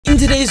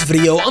today's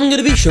video, I'm going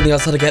to be showing you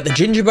guys how to get the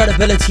gingerbread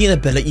ability in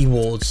Ability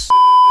Wars.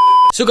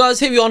 So guys,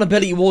 here we are on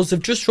Ability Wars. They've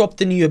just dropped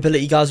the new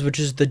ability, guys, which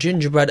is the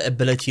gingerbread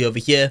ability over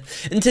here.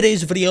 In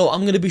today's video,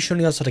 I'm going to be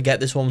showing you guys how to get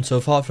this one. So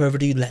without further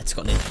ado, let's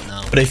get into it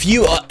now. But if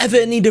you are ever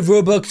in need of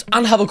Robux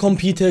and have a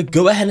computer,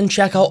 go ahead and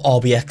check out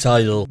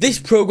xXYisus. This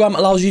program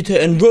allows you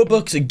to earn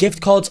Robux,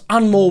 gift cards,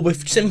 and more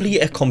with simply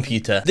a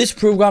computer. This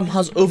program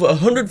has over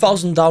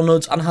 100,000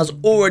 downloads and has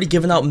already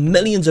given out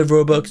millions of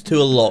Robux to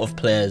a lot of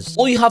players.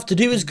 All you have to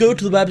do is go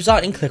to the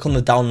website and click on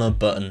the download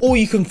button, or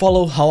you can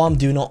follow how I'm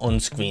doing it on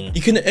screen.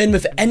 You can earn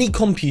with any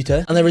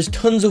computer, and there is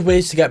tons of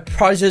ways to get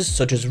prizes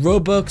such as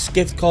Robux,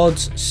 gift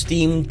cards,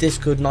 Steam,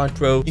 Discord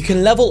Nitro. You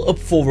can level up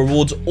for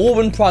rewards or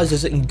win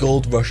prizes in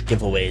Gold Rush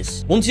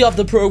giveaways. Once you have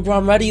the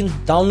program ready and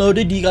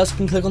downloaded, you guys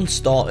can click on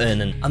Start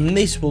Earning, and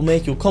this will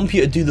make your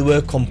computer do the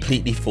work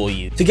completely for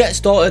you. To get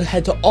started,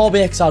 head to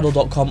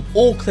rbxidol.com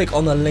or click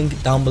on the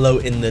link down below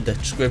in the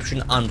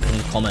description and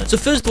pinned comment. So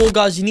first of all,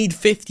 guys, you need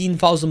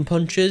 15,000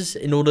 punches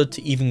in order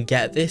to even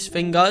get this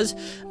thing, guys.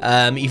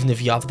 Even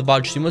if you have the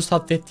badge, you must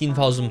have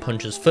 15,000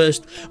 punches first,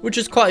 which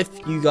is quite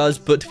a few, guys.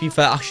 But to be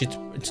fair, actually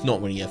it's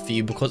not really a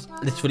few, because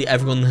literally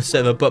everyone on the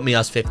server but me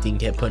has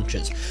 15k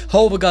punches.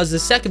 However, guys, the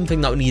second thing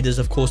that we need is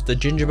of course the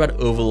gingerbread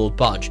overlord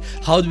badge.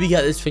 How do we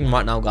get this thing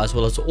right now, guys?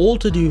 Well, it's all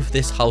to do with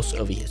this house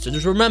over here. So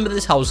just remember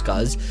this house,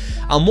 guys,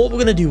 and what we're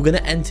gonna do, we're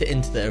gonna enter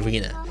into the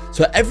arena.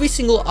 So every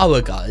single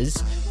hour,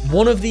 guys,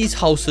 one of these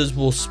houses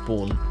will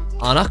spawn.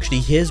 And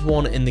actually, here's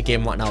one in the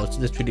game right now. It's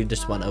literally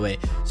just went away.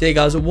 So yeah,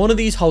 guys, one of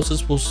these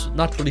houses will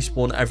naturally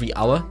spawn every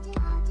hour.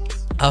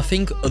 I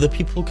think other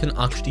people can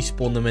actually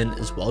spawn them in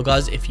as well,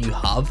 guys, if you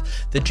have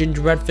the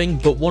gingerbread thing,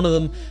 but one of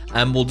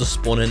them will just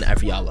spawn in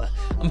every hour.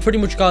 And pretty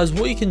much, guys,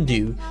 what you can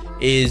do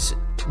is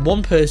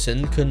one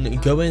person can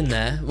go in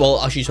there.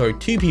 Well, actually, sorry,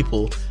 two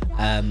people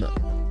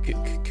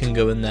can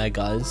go in there,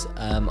 guys,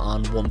 and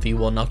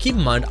 1v1. Now keep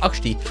in mind,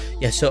 actually,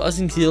 yeah, so as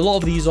you can see, a lot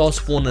of these are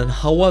spawning.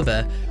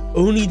 However,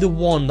 only the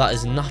one that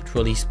is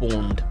naturally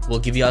spawned will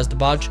give you guys the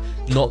badge,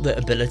 not the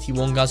ability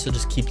one, guys. So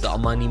just keep that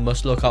in mind. You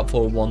must look out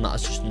for one that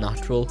is just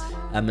natural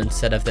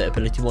instead of the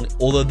ability one,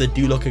 although they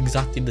do look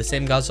exactly the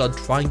same, guys. So I'd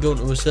try and go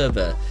into a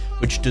server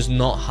which does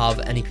not have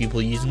any people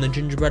using the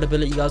gingerbread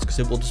ability, guys, because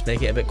it will just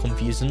make it a bit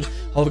confusing.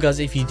 However, guys,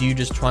 if you do,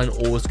 just try and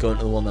always go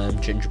into one of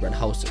them gingerbread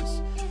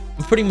houses.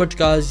 Pretty much,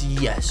 guys,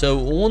 yeah, so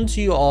once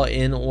you are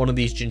in one of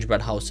these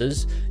gingerbread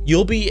houses,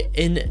 you'll be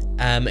in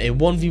a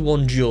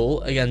 1v1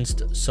 duel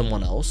against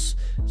someone else.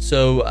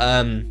 So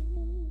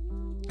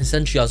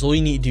essentially, guys, all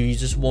you need to do is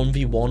just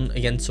 1v1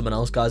 against someone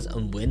else, guys,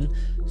 and win.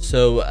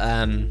 So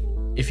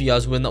if you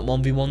guys win that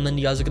 1v1, then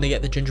you guys are going to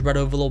get the gingerbread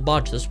overlord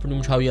badge. That's pretty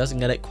much how you guys can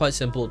get it. Quite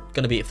simple.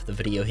 Gonna be it for the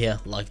video here.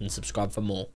 Like and subscribe for more.